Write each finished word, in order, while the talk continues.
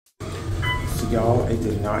Y'all, I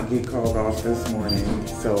did not get called off this morning,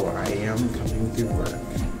 so I am coming through work.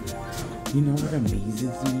 You know what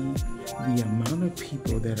amazes me? The amount of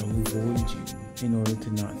people that avoid you in order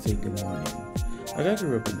to not say good morning. Like, I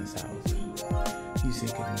grew up in this house. You say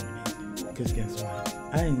good morning. Because guess what?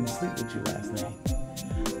 I didn't sleep with you last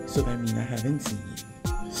night. So that means I haven't seen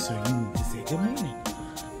you. So you need to say good morning.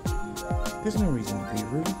 There's no reason to be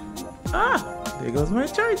rude. Ah! There goes my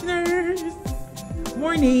charge nurse.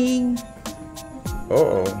 Morning.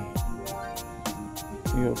 Uh-oh.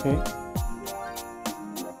 You okay?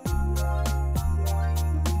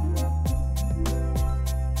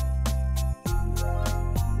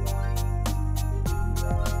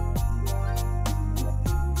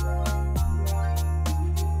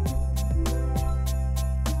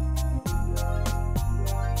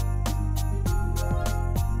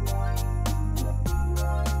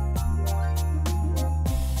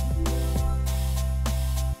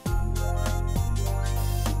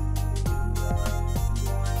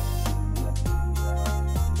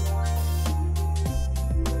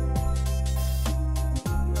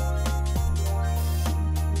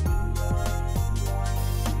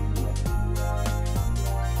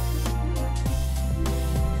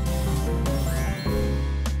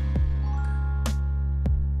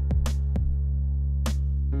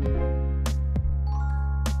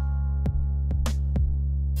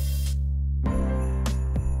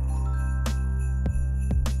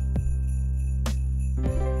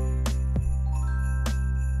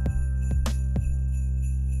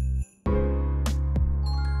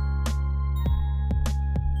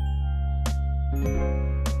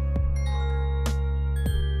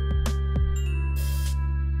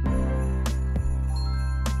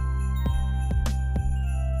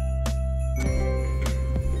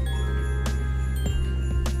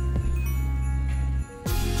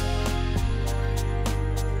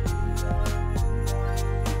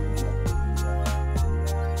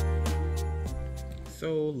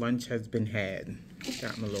 So lunch has been had.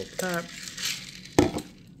 Got my little pop.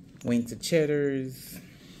 Went to Cheddar's.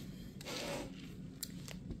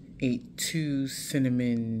 Ate 2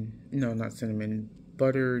 cinnamon, no, not cinnamon,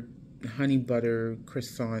 butter, honey butter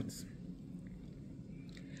croissants.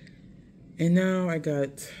 And now I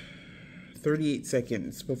got 38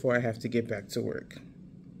 seconds before I have to get back to work.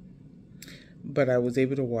 But I was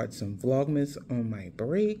able to watch some Vlogmas on my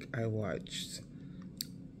break. I watched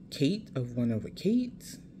Kate of One of a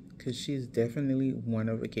Kate, because she's definitely one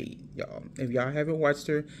of a Kate, y'all. If y'all haven't watched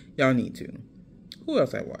her, y'all need to. Who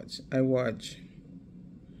else I watch? I watch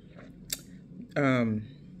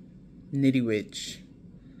Nitty Witch.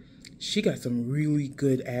 She got some really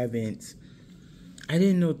good advents. I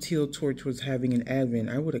didn't know Teal Torch was having an advent.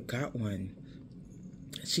 I would have got one.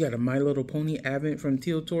 She got a My Little Pony advent from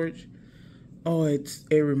Teal Torch. Oh, it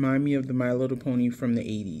reminded me of the My Little Pony from the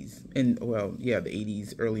 80s. And, well, yeah, the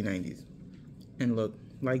 80s, early 90s. And look,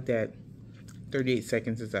 like that, 38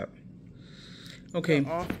 seconds is up. Okay,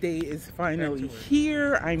 the off day is finally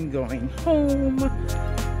here. I'm going home.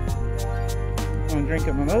 Gonna drink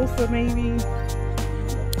a mimosa, maybe.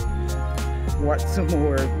 Watch some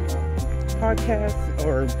more podcasts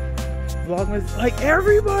or Vlogmas. Like,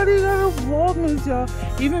 everybody got a Vlogmas, y'all.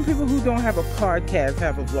 Even people who don't have a podcast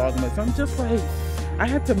have a Vlogmas. I'm just like, I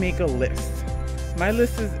had to make a list. My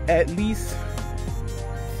list is at least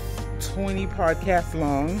 20 podcasts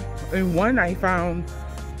long. And one I found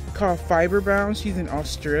called Fiberbound. She's in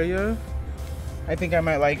Australia. I think I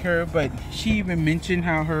might like her. But she even mentioned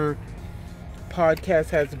how her podcast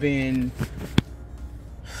has been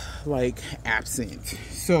like absent.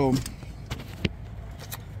 So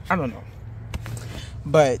I don't know.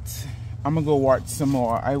 But I'm gonna go watch some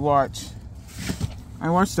more. I watched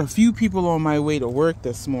a few people on my way to work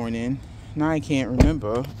this morning. Now I can't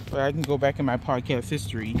remember, but I can go back in my podcast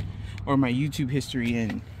history or my YouTube history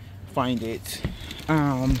and find it.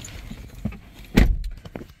 I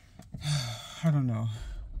don't know.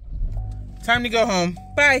 Time to go home.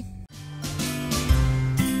 Bye.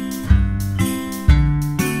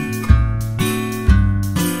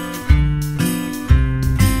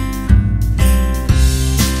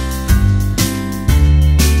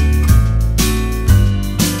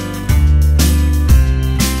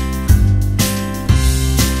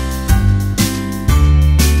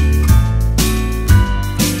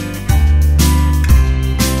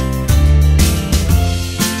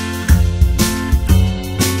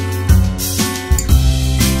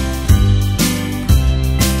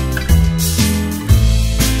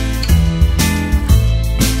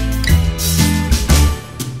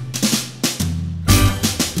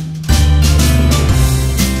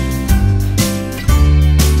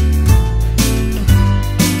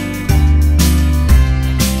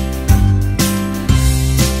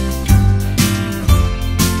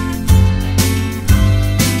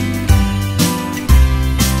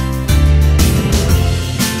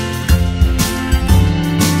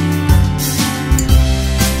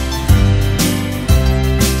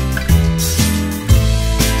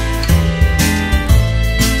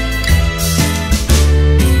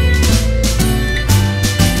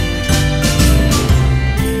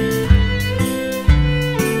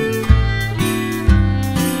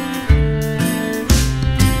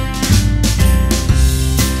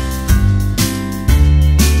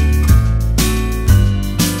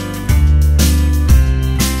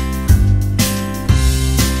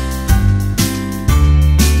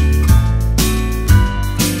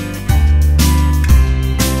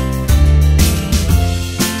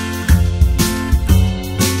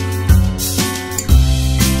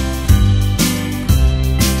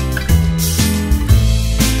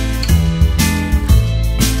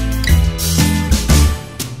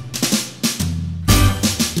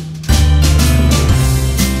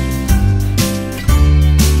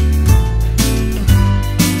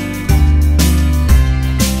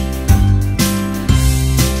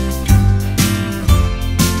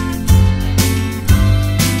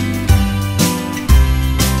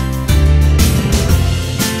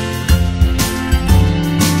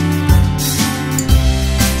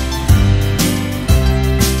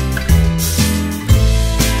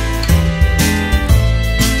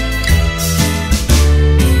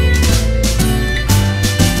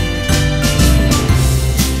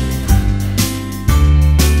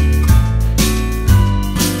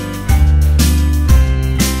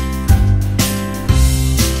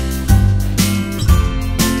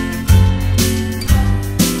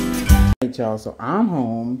 y'all. So I'm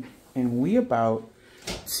home and we about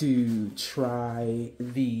to try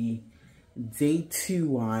the day 2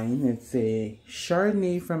 wine. It's a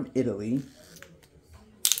Chardonnay from Italy.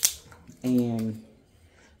 And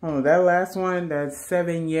I don't know, that last one, that's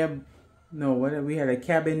Sauvignon. No, what we had a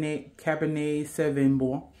Cabernet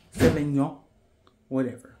Sauvignon,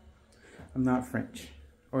 whatever. I'm not French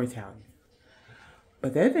or Italian.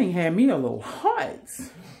 But that thing had me a little hot.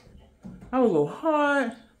 I was a little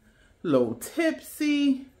hot, a little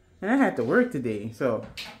tipsy, and I had to work today. So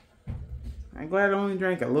I'm glad I only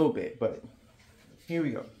drank a little bit, but here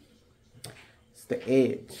we go. It's the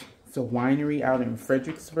Edge. It's a winery out in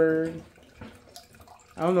Fredericksburg.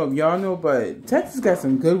 I don't know if y'all know, but Texas got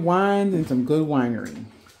some good wines and some good winery.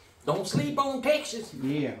 Don't sleep on Texas.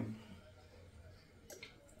 Yeah.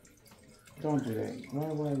 Don't do that. Why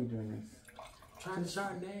are we doing this? Trying to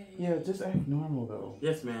Chardonnay. Yeah, just act normal though.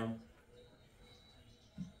 Yes, ma'am.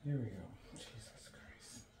 There we go. Jesus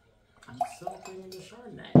Christ. I'm celebrating the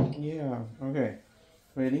Chardonnay. Yeah. Okay.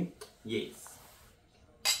 Ready? Yes.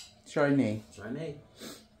 Chardonnay. Chardonnay.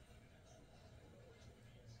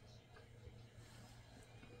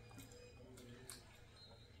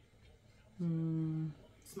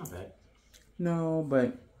 It's not bad. No,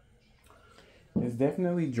 but it's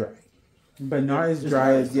definitely dry. But not as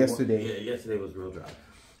dry as yesterday. Yeah, yesterday was real dry.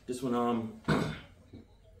 This one,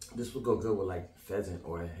 this would go good with like pheasant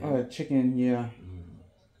or a hen. Chicken, yeah.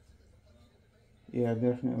 Yeah,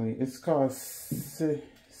 definitely. It's called Citrio.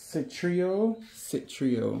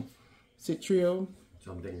 Something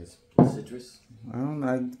is citrus. I don't know.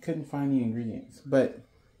 I couldn't find the ingredients. But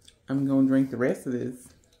I'm going to drink the rest of this.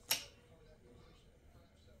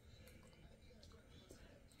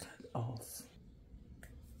 Cut off.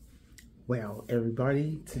 Well,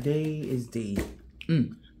 everybody, today is day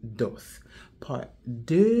part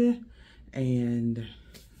 2, and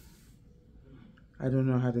I don't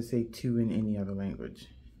know how to say 2 in any other language.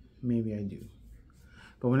 Maybe I do.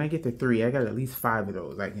 But when I get to 3, I got at least 5 of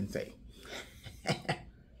those I can say.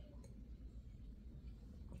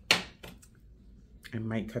 I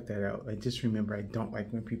might cut that out. I just remember I don't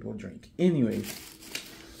like when people drink. Anyways,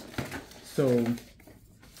 so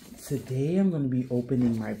today I'm going to be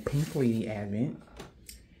opening my Pink Lady Advent.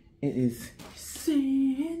 It is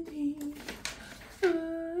Sandy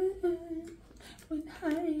when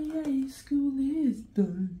high school is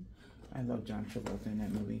done. I love John Travolta in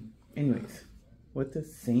that movie. Anyways, what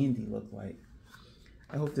does Sandy look like?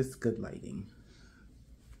 I hope this is good lighting.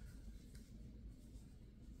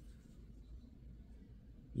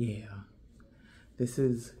 Yeah. This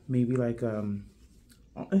is maybe like,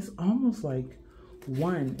 it's almost like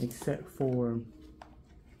one, except for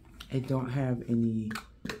it don't have any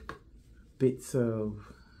bits of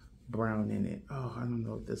brown in it. Oh, I don't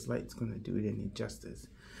know if this light's gonna do it any justice.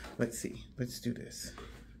 Let's see. Let's do this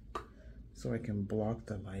so I can block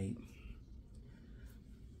the light.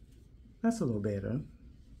 That's a little better.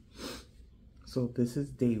 So this is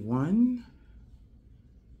day 1.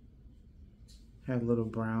 Had little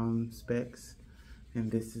brown specks,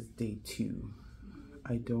 and this is day 2.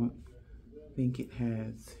 I don't think it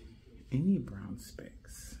has any brown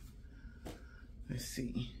specks. Let's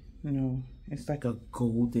see. No, it's like a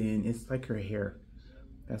golden, it's like her hair.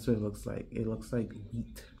 That's what it looks like. It looks like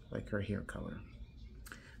wheat, like her hair color.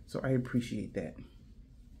 So I appreciate that.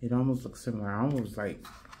 It almost looks similar. I almost like,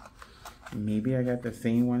 maybe I got the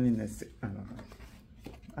same one in this, I don't know.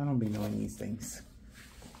 I don't be knowing these things.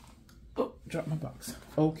 Oh, dropped my box.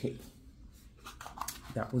 Okay.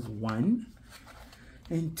 That was 1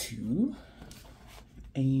 and 2.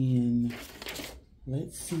 And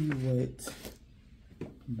let's see what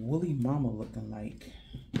Woolly Mama looking like.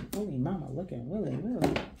 Woolly Mama looking Woolly.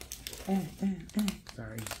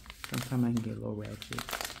 Sorry. Sometimes I can get a little ratchet.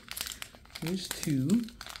 Here's 2.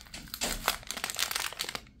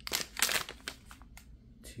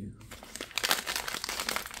 2.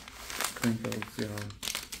 Crinkles, y'all.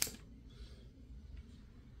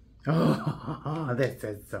 Oh, this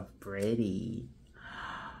is so pretty.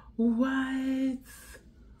 What?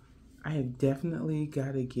 I have definitely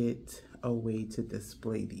got to get a way to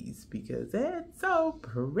display these because it's so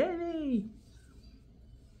pretty.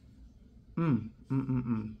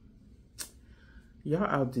 Y'all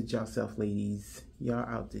outdid yourself, ladies. Y'all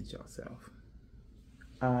outdid yourself.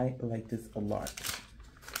 I like this a lot.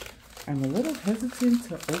 I'm a little hesitant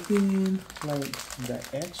to open like the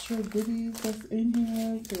extra goodies that's in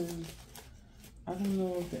here because I don't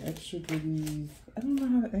know if the extra goodies, I don't know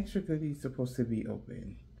how the extra goodies is supposed to be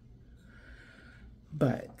open.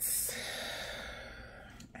 But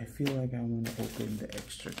I feel like I want to open the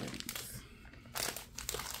extra goodies.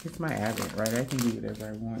 It's my Advent, right? I can do whatever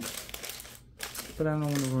I want. But I don't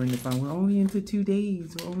want to ruin the fun. We're only into 2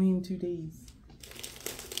 days. We're only in 2 days.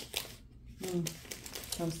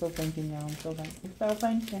 I'm still thinking, y'all. I'm still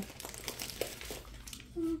thinking.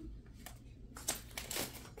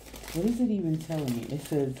 What is it even telling me? It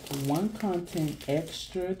says one content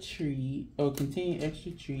extra treat or contain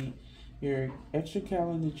extra treat. Your extra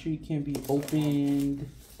calendar treat can be opened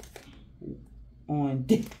on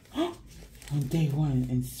day 1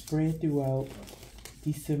 and spread throughout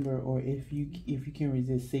December, or if you can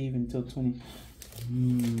resist, save until 20.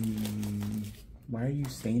 Why are you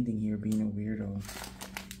standing here being a weirdo?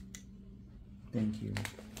 Thank you.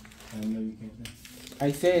 I know you can't say.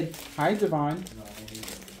 I said hi, Devon. No,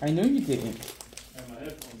 I know you didn't. I have my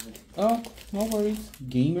headphones in. Oh, no worries,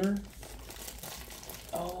 gamer.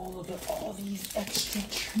 Oh, look at all these extra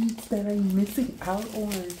treats that I'm missing out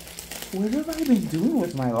on. What have I been doing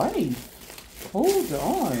with my life? Hold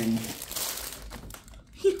on.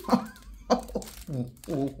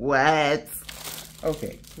 What?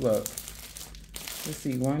 Okay, look. Let's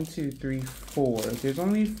see, 1, 2, 3, 4. There's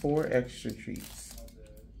only 4 extra treats.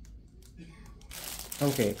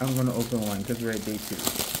 Okay, I'm gonna open one because we're at day 2.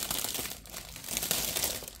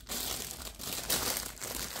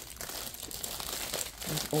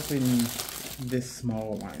 Let's open this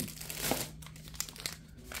small one.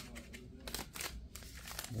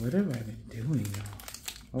 What have I been doing,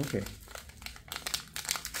 y'all? Okay.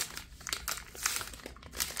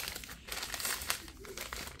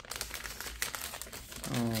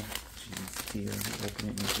 Oh, jeez, dear. Open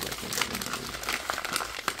it into like a...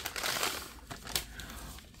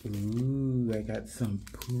 Ooh, I got some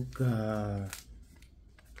puka.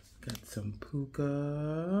 Got some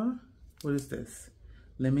puka. What is this?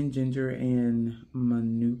 Lemon, ginger, and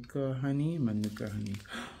manuka honey. Manuka honey.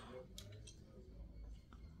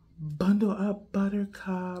 Bundle up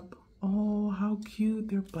buttercup. Oh, how cute.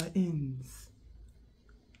 They're buttons.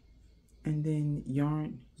 And then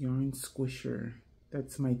yarn squisher.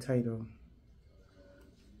 That's my title.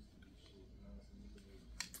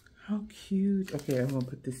 How cute. Okay, I'm gonna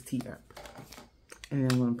put this tea up. And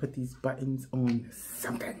then I'm gonna put these buttons on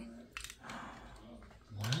something.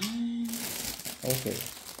 What? Okay,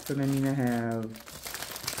 so that means I have,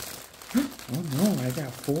 oh no, I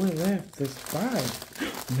got 4 left. There's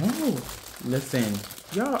 5. No, listen,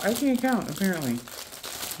 y'all, I can't count apparently.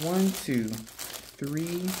 1, 2,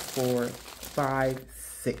 3, 4, 5,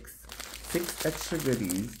 6. 6 extra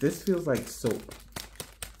goodies. This feels like soap.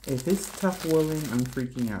 If it's tough woolen, I'm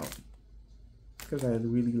freaking out. Because I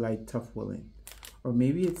really like tough woolen. Or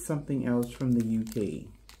maybe it's something else from the UK.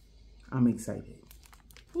 I'm excited.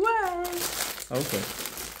 What? Okay.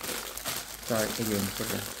 Sorry again for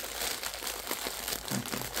the...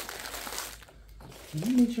 Okay. Let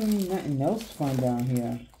me make sure there's nothing else fun down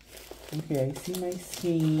here. Okay, I see my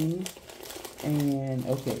scheme. And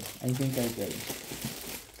okay, I think I did.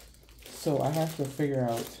 So I have to figure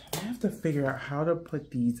out how to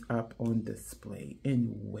put these up on display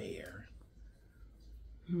and where.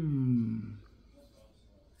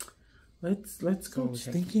 Let's go. I was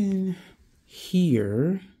thinking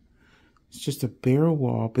here, it's just a bare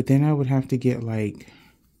wall, but then I would have to get like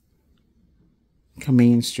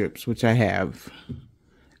command strips, which I have,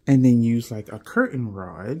 and then use like a curtain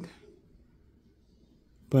rod.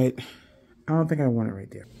 But I don't think I want it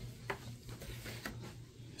right there.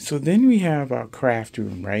 So then we have our craft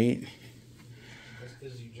room, right?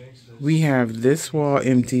 We have this wall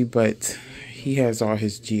empty, but he has all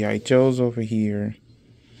his G.I. Joes over here.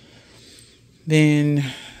 Then,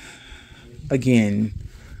 again,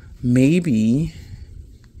 maybe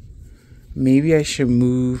I should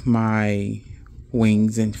move my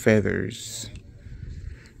wings and feathers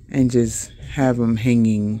and just have them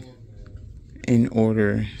hanging in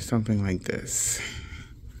order, something like this.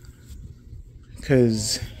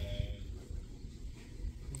 Because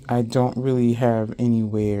I don't really have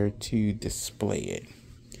anywhere to display it.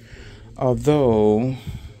 Although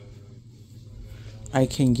I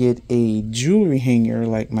can get a jewelry hanger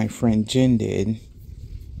like my friend Jen did.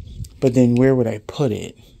 But then where would I put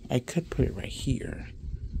it? I could put it right here.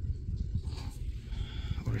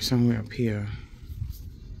 Or somewhere up here.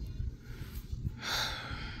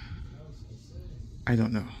 I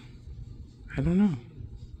don't know.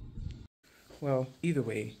 Well, either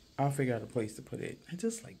way, I'll figure out a place to put it. I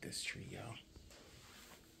just like this tree, y'all.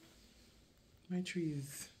 My tree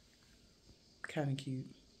is kind of cute.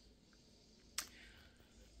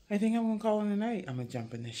 I think I'm going to call it a night. I'm going to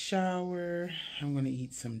jump in the shower. I'm going to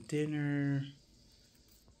eat some dinner.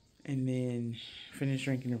 And then finish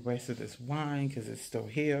drinking the rest of this wine because it's still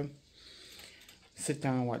here. Sit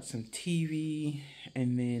down and watch some TV.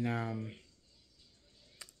 And then,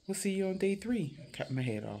 we'll see you on day 3. Cut my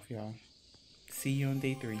head off, y'all. See you on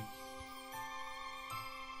day 3.